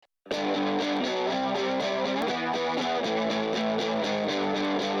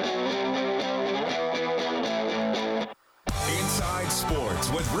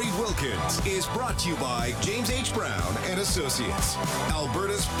is brought to you by James H. Brown and Associates,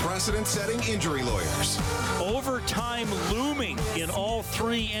 Alberta's precedent-setting injury lawyers. Overtime looming in all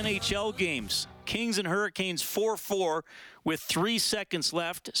three NHL games. Kings and Hurricanes 4-4 with 3 seconds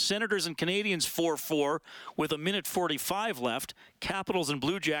left. Senators and Canadiens 4-4 with 1:45 left. Capitals and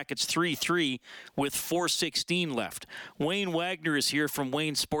Blue Jackets 3-3 with 4:16 left. Wayne Wagner is here from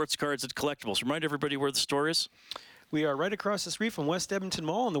Wayne Sports Cards and Collectibles. Remind everybody where the store is. We are right across the street from West Edmonton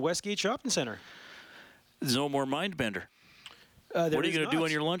Mall in the Westgate Shopping Center. There's no more mind bender. What are you going to do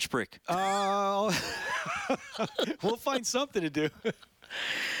on your lunch break? We'll find something to do.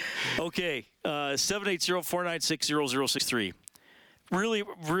 Okay, 780-496-0063.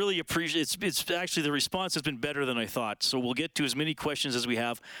 Really appreciate it's actually the response has been better than I thought. So we'll get to as many questions as we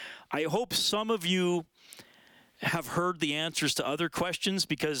have. I hope some of you have heard the answers to other questions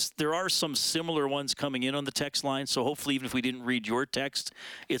because there are some similar ones coming in on the text line. So hopefully, even if we didn't read your text,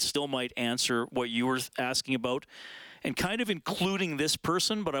 it still might answer what you were asking about. And kind of including this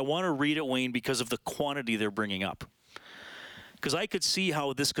person, but I want to read it, Wayne, because of the quantity they're bringing up. Because I could see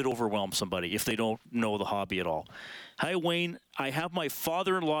how this could overwhelm somebody if they don't know the hobby at all. Hi, Wayne. I have my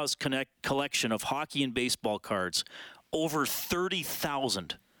father-in-law's collection of hockey and baseball cards, over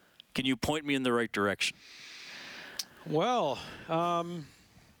 30,000. Can you point me in the right direction? Well,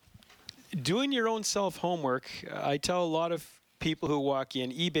 doing your own self-homework, I tell a lot of people who walk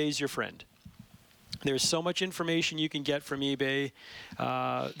in, eBay's your friend. There's so much information you can get from eBay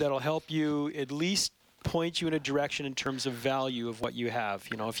that'll help you at least point you in a direction in terms of value of what you have.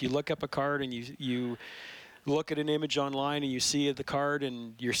 You know, if you look up a card and you look at an image online and you see the card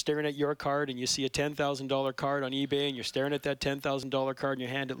and you're staring at your card and you see a $10,000 card on eBay and you're staring at that $10,000 card in your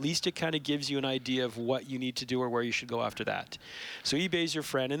hand, at least it kind of gives you an idea of what you need to do or where you should go after that. So eBay's your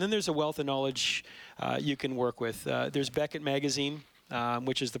friend. And then there's a wealth of knowledge you can work with. There's Beckett Magazine.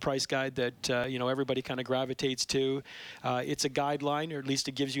 Which is the price guide that everybody kind of gravitates to. It's a guideline, or at least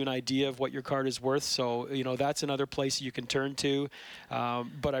it gives you an idea of what your card is worth. So that's another place you can turn to.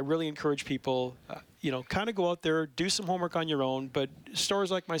 But I really encourage people, kind of go out there, do some homework on your own. But stores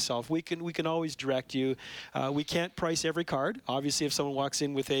like myself, we can always direct you. We can't price every card. Obviously, if someone walks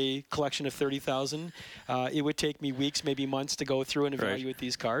in with a collection of 30,000, it would take me weeks, maybe months to go through and evaluate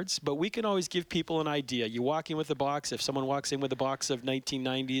these cards. But we can always give people an idea. You walk in with a box. If someone walks in with a box of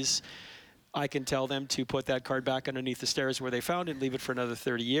 1990s, I can tell them to put that card back underneath the stairs where they found it and leave it for another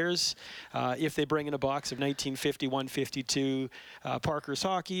 30 years. If they bring in a box of 1951, 52 Parker's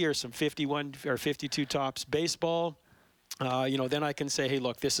hockey or some 51 or 52 Topps baseball, then I can say, hey,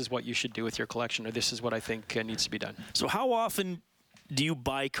 look, this is what you should do with your collection, or this is what I think needs to be done. So how often do you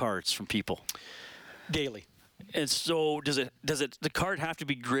buy cards from people? Daily. And so does the card have to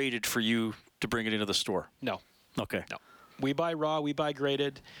be graded for you to bring it into the store? No. Okay. No. We buy raw, we buy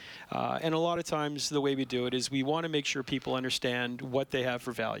graded, and a lot of times the way we do it is we want to make sure people understand what they have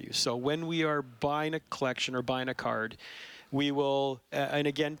for value. So when we are buying a collection or buying a card, we will, and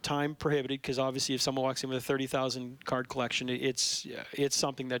again, time prohibited, because obviously if someone walks in with a 30,000 card collection, it's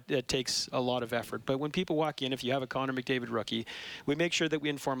something that takes a lot of effort. But when people walk in, if you have a Connor McDavid rookie, we make sure that we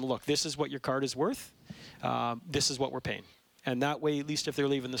inform them, look, this is what your card is worth, this is what we're paying. And that way, at least if they're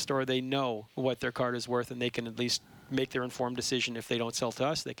leaving the store, they know what their card is worth, and they can at least make their informed decision. If they don't sell to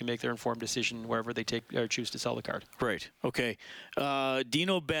us, they can make their informed decision wherever they take or choose to sell the card. Right. Okay.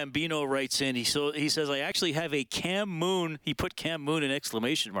 Dino Bambino writes in. He says, I actually have a Cam Moon. He put Cam Moon in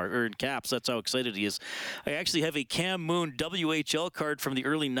exclamation mark or in caps. That's how excited he is. I actually have a Cam Moon WHL card from the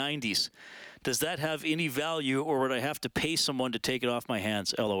early 90s. Does that have any value, or would I have to pay someone to take it off my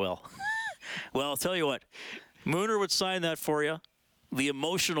hands? LOL. Well, I'll tell you what. Mooner would sign that for you. The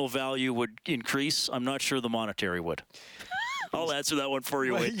emotional value would increase. I'm not sure the monetary would. I'll answer that one for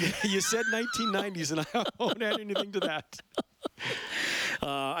you, Wade. You said 1990s, and I won't add anything to that.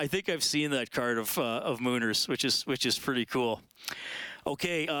 I think I've seen that card of Mooner's, which is pretty cool.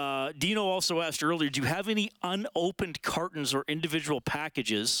 Okay, Dino also asked earlier, do you have any unopened cartons or individual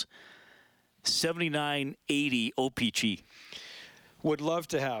packages? 7980 OPG. Would love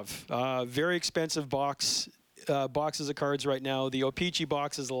to have. Very expensive boxes of cards right now. The O-Pee-Chee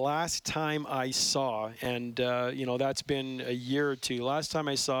box is the last time I saw, and that's been a year or two. Last time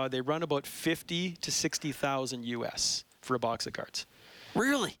I saw, they run about 50 to 60,000 US for a box of cards.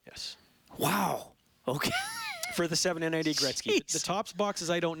 Really? Yes. Wow. Okay. For the 7980 Gretzky. Jeez. The Topps boxes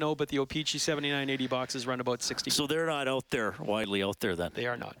I don't know, but the O-Pee-Chee 7980 boxes run about 60. So they're not widely out there then? They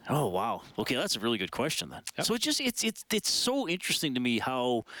are not. Oh, wow. Okay, that's a really good question then. Yep. So it's so interesting to me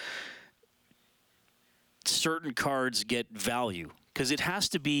how certain cards get value, because it has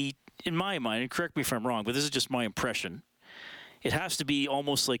to be, in my mind, and correct me if I'm wrong, but this is just my impression, it has to be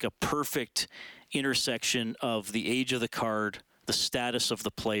almost like a perfect intersection of the age of the card, the status of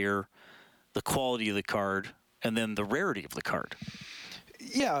the player, the quality of the card, and then the rarity of the card.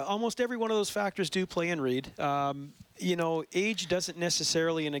 Yeah, almost every one of those factors do play in, Reed. You know, age doesn't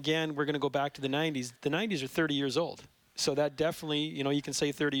necessarily, and again, we're going to go back to the 90s. The 90s are 30 years old. So that definitely, you know, you can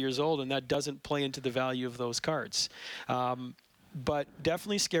say 30 years old, and that doesn't play into the value of those cards. But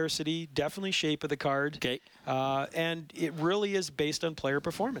definitely scarcity, definitely shape of the card. Okay. And it really is based on player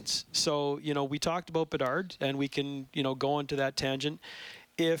performance. So, you know, we talked about Bedard, and we can, you know, go into that tangent.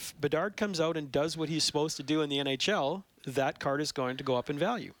 If Bedard comes out and does what he's supposed to do in the NHL, that card is going to go up in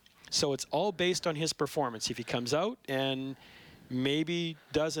value. So it's all based on his performance. If he comes out and maybe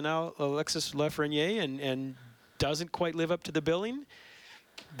does an Alexis Lafreniere and doesn't quite live up to the billing,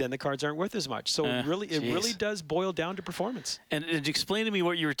 then the cards aren't worth as much. So it really does boil down to performance. And explain to me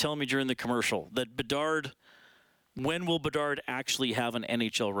what you were telling me during the commercial, that Bedard, when will Bedard actually have an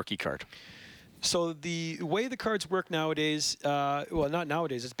NHL rookie card? So the way the cards work nowadays, well, not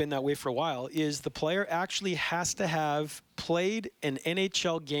nowadays, it's been that way for a while, is the player actually has to have played an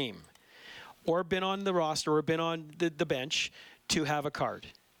NHL game or been on the roster or been on the bench to have a card.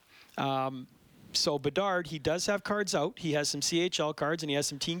 So Bedard, he does have cards out. He has some CHL cards and he has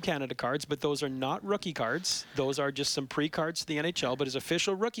some Team Canada cards, but those are not rookie cards. Those are just some pre-cards to the NHL, but his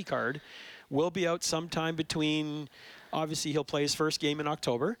official rookie card will be out sometime between... Obviously, he'll play his first game in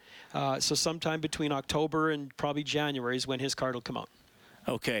October. So sometime between October and probably January is when his card will come out.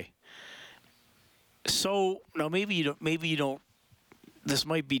 Okay. So now maybe you don't. This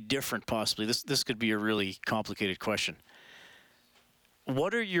might be different, possibly. This could be a really complicated question.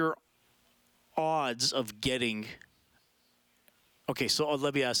 What are your odds of getting? Okay, so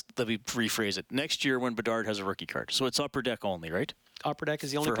let me rephrase it. Next year, when Bedard has a rookie card, so it's Upper Deck only, right? Upper Deck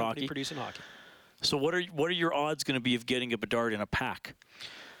is the only For company hockey? producing hockey. So what are your odds going to be of getting a Bedard in a pack?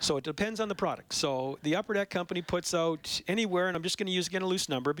 So it depends on the product. So the Upper Deck company puts out anywhere, and I'm just going to use again a loose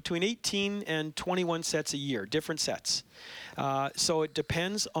number, between 18 and 21 sets a year, different sets. So it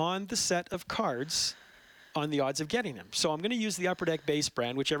depends on the set of cards on the odds of getting them. So I'm going to use the Upper Deck base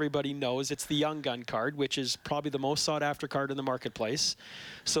brand, which everybody knows. It's the Young Gun card, which is probably the most sought after card in the marketplace.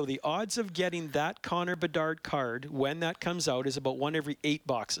 So the odds of getting that Connor Bedard card when that comes out is about 1 every 8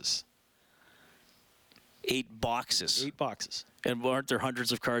 boxes. 8 boxes. 8 boxes. And aren't there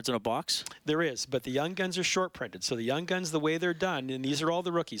hundreds of cards in a box? There is, but the Young Guns are short printed. So the Young Guns, the way they're done, and these are all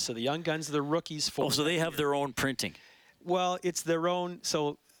the rookies. So the Young Guns, the rookies for. Oh, so they have their own printing. Well, it's their own.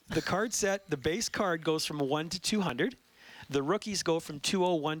 So the card set, the base card goes from 1 to 200. The rookies go from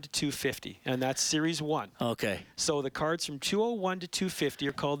 201 to 250, and that's Series 1. Okay. So the cards from 201 to 250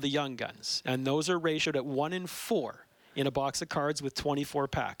 are called the Young Guns, and those are ratioed at 1 in 4. In a box of cards with 24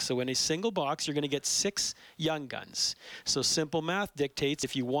 packs. So in a single box, you're going to get 6 Young Guns. So simple math dictates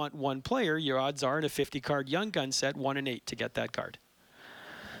if you want one player, your odds are in a 50-card Young Gun set, 1 in 8 to get that card.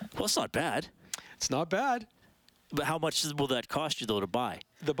 Well, it's not bad. It's not bad. But how much will that cost you, though, to buy?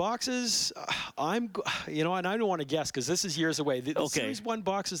 The boxes, and I don't want to guess because this is years away. The Series 1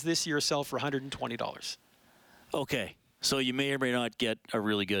 boxes this year sell for $120. Okay. So you may or may not get a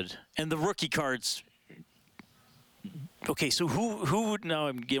really good. And the rookie cards... Okay, so who would, now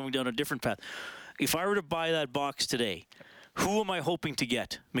I'm going down a different path. If I were to buy that box today, who am I hoping to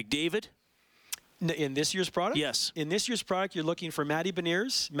get? McDavid? In this year's product? Yes. In this year's product, you're looking for Matty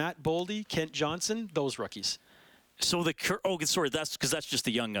Beniers, Matt Boldy, Kent Johnson, those rookies. So that's because that's just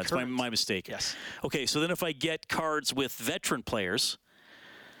the Young Guns. My mistake. Yes. Okay, so then if I get cards with veteran players,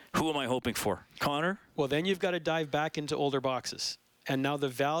 who am I hoping for? Connor? Well, then you've got to dive back into older boxes. And now the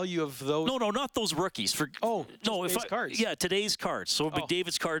value of those... No, not those rookies. Cards. Yeah, today's cards. So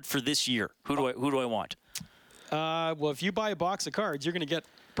McDavid's card for this year. Who do I want? Well, if you buy a box of cards, you're going to get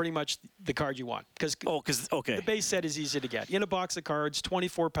pretty much the card you want. Okay. The base set is easy to get. In a box of cards,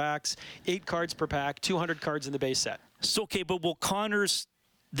 24 packs, 8 cards per pack, 200 cards in the base set. So, okay, but will Connor's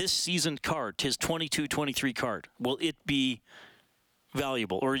this season card, his 22-23 card, will it be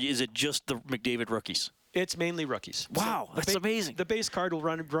valuable? Or is it just the McDavid rookies? It's mainly rookies. Wow, that's amazing. The base card will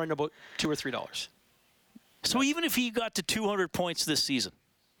run about $2 or $3. So even if he got to 200 points this season,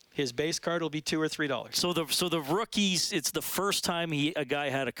 his base card will be $2 or $3. So the rookies, it's the first time a guy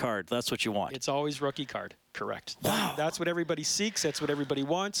had a card. That's what you want. It's always rookie card. Correct. Wow. That's what everybody seeks. That's what everybody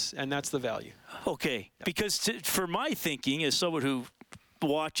wants, and that's the value. Okay, because for my thinking, as someone who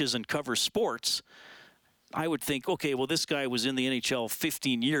watches and covers sports, I would think, okay, well, this guy was in the NHL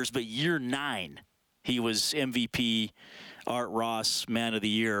 15 years, but year 9. He was MVP, Art Ross, Man of the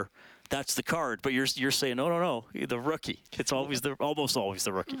Year. that's the card. But you're saying no, the rookie. It's almost always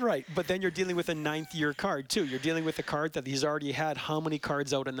the rookie. Right, but then you're dealing with a 9th-year card too. You're dealing with a card that he's already had how many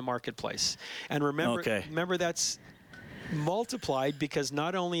cards out in the marketplace. And remember that's multiplied because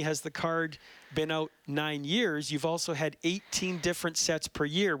not only has the card been out 9 years, you've also had 18 different sets per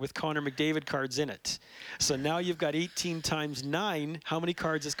year with Connor McDavid cards in it. So now you've got 18 times 9. How many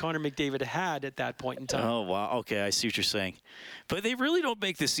cards has Connor McDavid had at that point in time? Oh, wow. Okay, I see what you're saying. But they really don't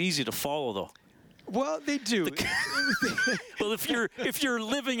make this easy to follow, though. Well, they do. Well, if you're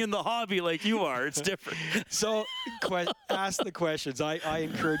living in the hobby like you are, it's different. So ask the questions. I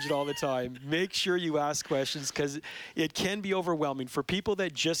encourage it all the time. Make sure you ask questions because it can be overwhelming. For people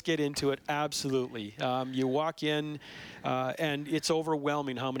that just get into it, absolutely. You walk in and it's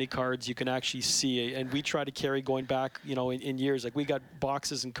overwhelming how many cards you can actually see. And we try to carry going back, in years. Like we got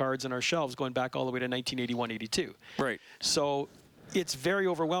boxes and cards on our shelves going back all the way to 1981, 82. Right. So it's very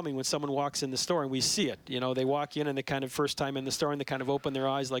overwhelming when someone walks in the store and we see it. They walk in and they kind of first time in the store and they kind of open their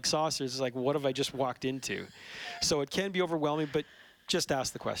eyes like saucers. It's like, what have I just walked into? So it can be overwhelming, but just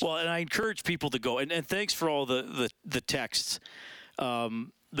ask the question. Well, and I encourage people to go. And thanks for all the texts. But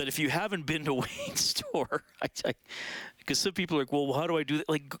if you haven't been to Wayne's store, because some people are like, well, how do I do that?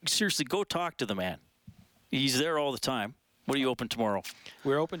 Like, seriously, go talk to the man. He's there all the time. What are you open tomorrow?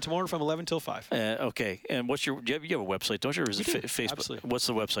 We're open tomorrow from 11 till 5. Okay. And you have a website, don't you? Or is it Facebook? Absolutely. What's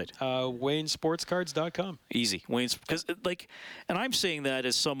the website? WayneSportsCards.com. Easy. Wayne's, because and I'm saying that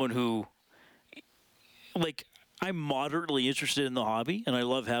as someone who, I'm moderately interested in the hobby, and I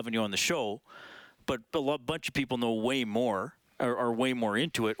love having you on the show, but a bunch of people know way more, are way more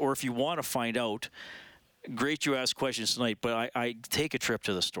into it. Or if you want to find out, great you ask questions tonight, but I take a trip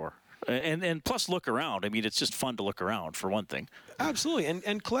to the store. And plus look around. I mean, it's just fun to look around, for one thing. Absolutely.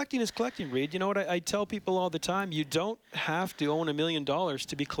 And collecting is collecting, Reed. You know what I tell people all the time? You don't have to own $1 million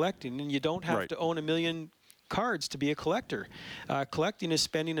to be collecting, and you don't have to own 1 million cards to be a collector. Collecting is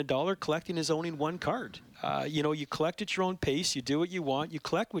spending $1. Collecting is owning one card. You collect at your own pace. You do what you want. You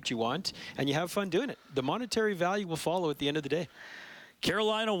collect what you want, and you have fun doing it. The monetary value will follow at the end of the day.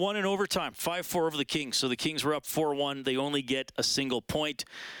 Carolina won in overtime, 5-4 over the Kings. So the Kings were up 4-1. They only get a single point.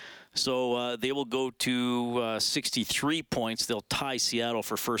 So they will go to 63 points. They'll tie Seattle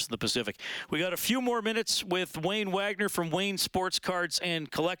for first in the Pacific. We got a few more minutes with Wayne Wagner from Wayne Sports Cards and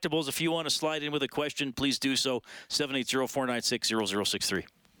Collectibles. If you want to slide in with a question, please do so. 780-496-0063.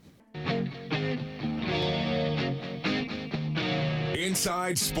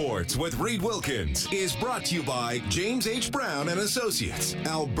 Inside Sports with Reed Wilkins is brought to you by James H. Brown and Associates,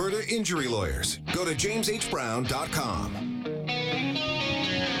 Alberta Injury Lawyers. Go to jameshbrown.com.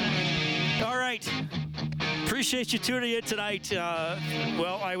 All right. Appreciate you tuning in tonight.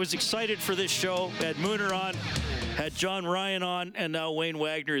 I was excited for this show. Had Mooner on, had John Ryan on, and now Wayne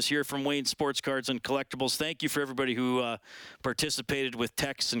Wagner is here from Wayne Sports Cards and Collectibles. Thank you for everybody who participated with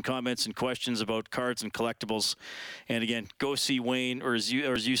texts and comments and questions about cards and collectibles. And again, go see Wayne, or as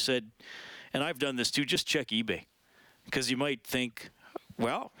you said, and I've done this too, just check eBay. Because you might think,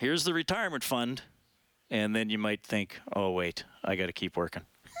 well, here's the retirement fund. And then you might think, oh, wait, I got to keep working.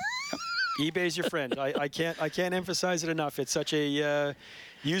 eBay's your friend. I can't emphasize it enough. It's such a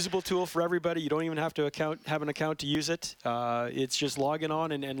usable tool for everybody. You don't even have to have an account to use it. It's just logging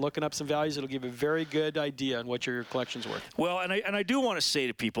on and looking up some values. It'll give a very good idea on what your collection's worth. Well, and I do want to say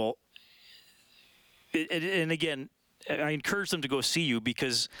to people, and again, I encourage them to go see you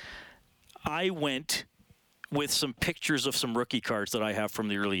because I went with some pictures of some rookie cards that I have from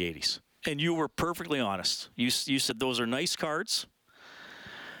the early 80s. And you were perfectly honest. You said those are nice cards.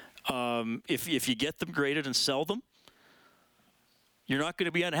 If you get them graded and sell them, you're not going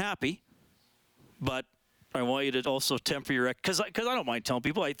to be unhappy. But I want you to also temper your because I don't mind telling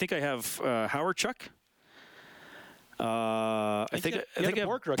people. I think I have Howard Chuck. I think I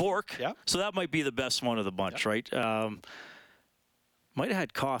have Bork. Yeah. So that might be the best one of the bunch, right? Might have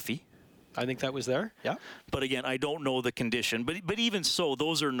had Coffee. I think that was there. Yeah. But again, I don't know the condition. But even so,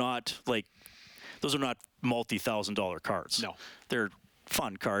 those are not multi-$1,000 cards. No. They're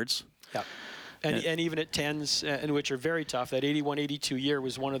fun cards. Yeah. And even at 10s, and which are very tough, that 81-82 year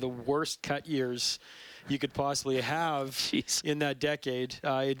was one of the worst cut years you could possibly have in that decade.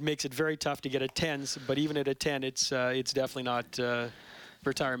 It makes it very tough to get a 10s, but even at a 10, it's definitely not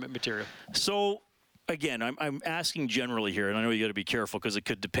retirement material. So, again, I'm asking generally here, and I know you got to be careful because it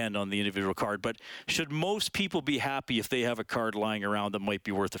could depend on the individual card, but should most people be happy if they have a card lying around that might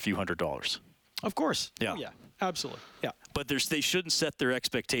be worth a few $100s? Of course. Yeah. Oh, yeah. Absolutely. Yeah. But they shouldn't set their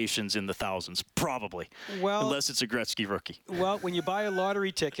expectations in the thousands, probably, unless it's a Gretzky rookie. Well, when you buy a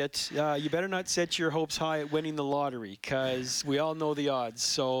lottery ticket, you better not set your hopes high at winning the lottery, because we all know the odds.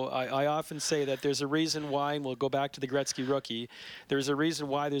 So I often say that there's a reason why, and we'll go back to the Gretzky rookie, there's a reason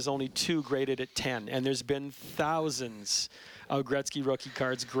why there's only 2 graded at 10, and there's been thousands of Gretzky rookie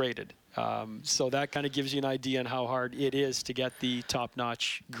cards graded. So that kind of gives you an idea on how hard it is to get the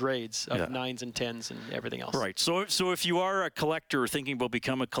top-notch grades of 9s and 10s and everything else. Right. So if you are a collector or thinking about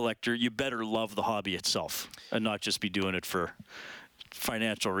becoming a collector, you better love the hobby itself and not just be doing it for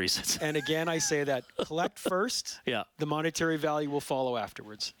financial reasons. And again, I say that collect first. Yeah. The monetary value will follow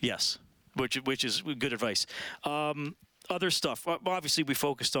afterwards. Yes, which is good advice. Other stuff. Obviously, we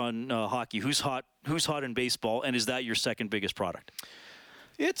focused on hockey. Who's hot in baseball, and is that your second biggest product?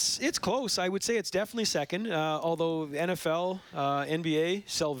 It's close. I would say it's definitely second, although NFL, NBA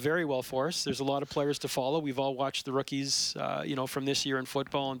sell very well for us. There's a lot of players to follow. We've all watched the rookies, from this year in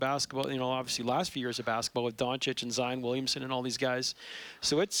football and basketball, obviously last few years of basketball with Doncic and Zion Williamson and all these guys.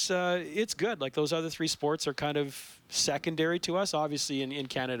 So it's good. Like, those other 3 sports are kind of secondary to us. Obviously, in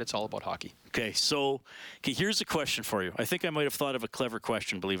Canada, it's all about hockey. Okay, here's a question for you. I think I might have thought of a clever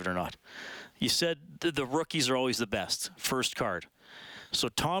question, believe it or not. You said the rookies are always the best, first card. So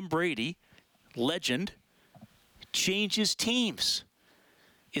Tom Brady, legend, changes teams.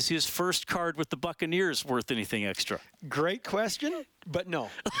 Is his first card with the Buccaneers worth anything extra? Great question, but no.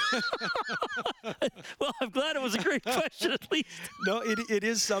 Well, I'm glad it was a great question at least. No, it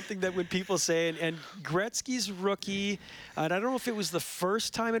is something that when people say, and Gretzky's rookie, and I don't know if it was the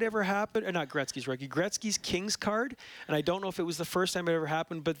first time it ever happened, or not Gretzky's rookie, Gretzky's Kings card, and I don't know if it was the first time it ever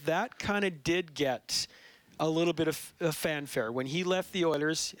happened, but that kind of did get a little bit of fanfare. When he left the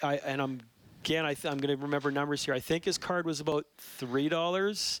Oilers, I'm going to remember numbers here. I think his card was about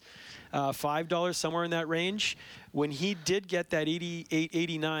 $3, $5, somewhere in that range. When he did get that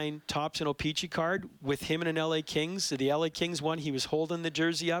 88-89 Thompson O-Pee-Chee card with him and an LA Kings, the LA Kings one, he was holding the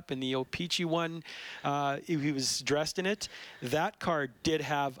jersey up, and the O-Pee-Chee one, he was dressed in it. That card did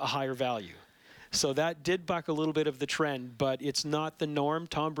have a higher value. So that did buck a little bit of the trend, but it's not the norm.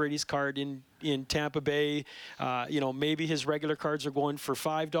 Tom Brady's card in Tampa Bay, maybe his regular cards are going for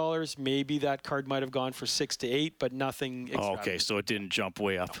 $5. Maybe that card might have gone for $6 to $8, but nothing extravagant. Okay, so it didn't jump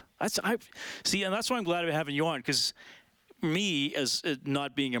way up. See, and that's why I'm glad I'm having you on, because me, as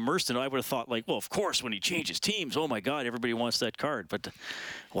not being immersed in it, I would have thought, like, well, of course, when he changes teams, oh my God, everybody wants that card. But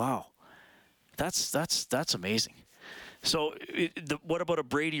wow, that's amazing. So, what about a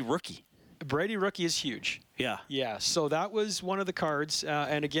Brady rookie? Brady rookie is huge. Yeah. Yeah, so that was one of the cards.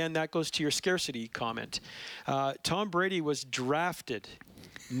 And again, that goes to your scarcity comment. Tom Brady was drafted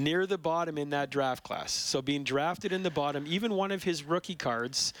near the bottom in that draft class. So being drafted in the bottom, even one of his rookie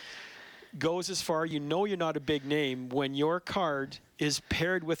cards goes as far, you're not a big name when your card is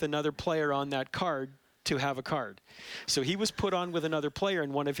paired with another player on that card to have a card. So he was put on with another player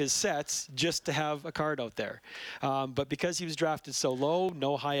in one of his sets just to have a card out there. But because he was drafted so low,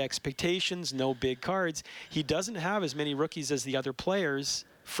 no high expectations, no big cards, he doesn't have as many rookies as the other players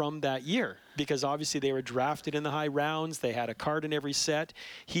from that year, because obviously they were drafted in the high rounds. They had a card in every set.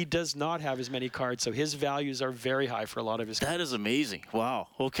 He does not have as many cards, so his values are very high for a lot of his cards. That is amazing. Wow.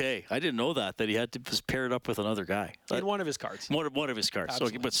 Okay. I didn't know that he had to just pair it up with another guy. In one of his cards. One of his cards.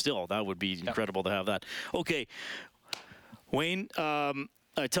 Okay, but still, that would be incredible to have that. Okay. Wayne,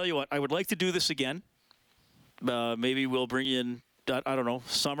 I tell you what, I would like to do this again. Maybe we'll bring you in, I don't know,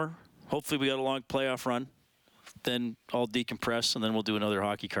 summer. Hopefully we got a long playoff run. Then I'll decompress, and then we'll do another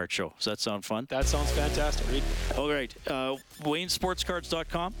hockey card show. Does that sound fun? That sounds fantastic, Reed. All right.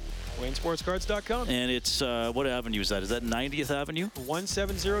 WayneSportsCards.com. WayneSportsCards.com. And it's, what avenue is that? Is that 90th Avenue?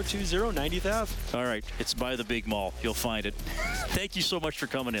 17020 90th Ave. All right. It's by the big mall. You'll find it. Thank you so much for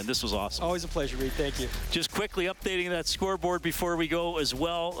coming in. This was awesome. Always a pleasure, Reed. Thank you. Just quickly updating that scoreboard before we go as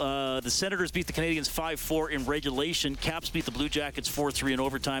well. The Senators beat the Canadiens 5-4 in regulation. Caps beat the Blue Jackets 4-3 in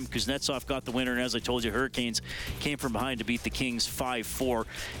overtime. Kuznetsov got the winner, and as I told you, Hurricanes came from behind to beat the Kings 5-4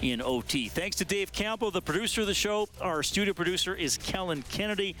 in OT. Thanks to Dave Campbell, the producer of the show. Our studio producer is Kellen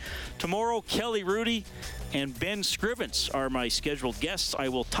Kennedy. Tomorrow, Kelly Rudy and Ben Scrivens are my scheduled guests. I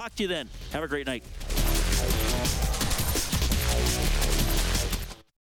will talk to you then. Have a great night.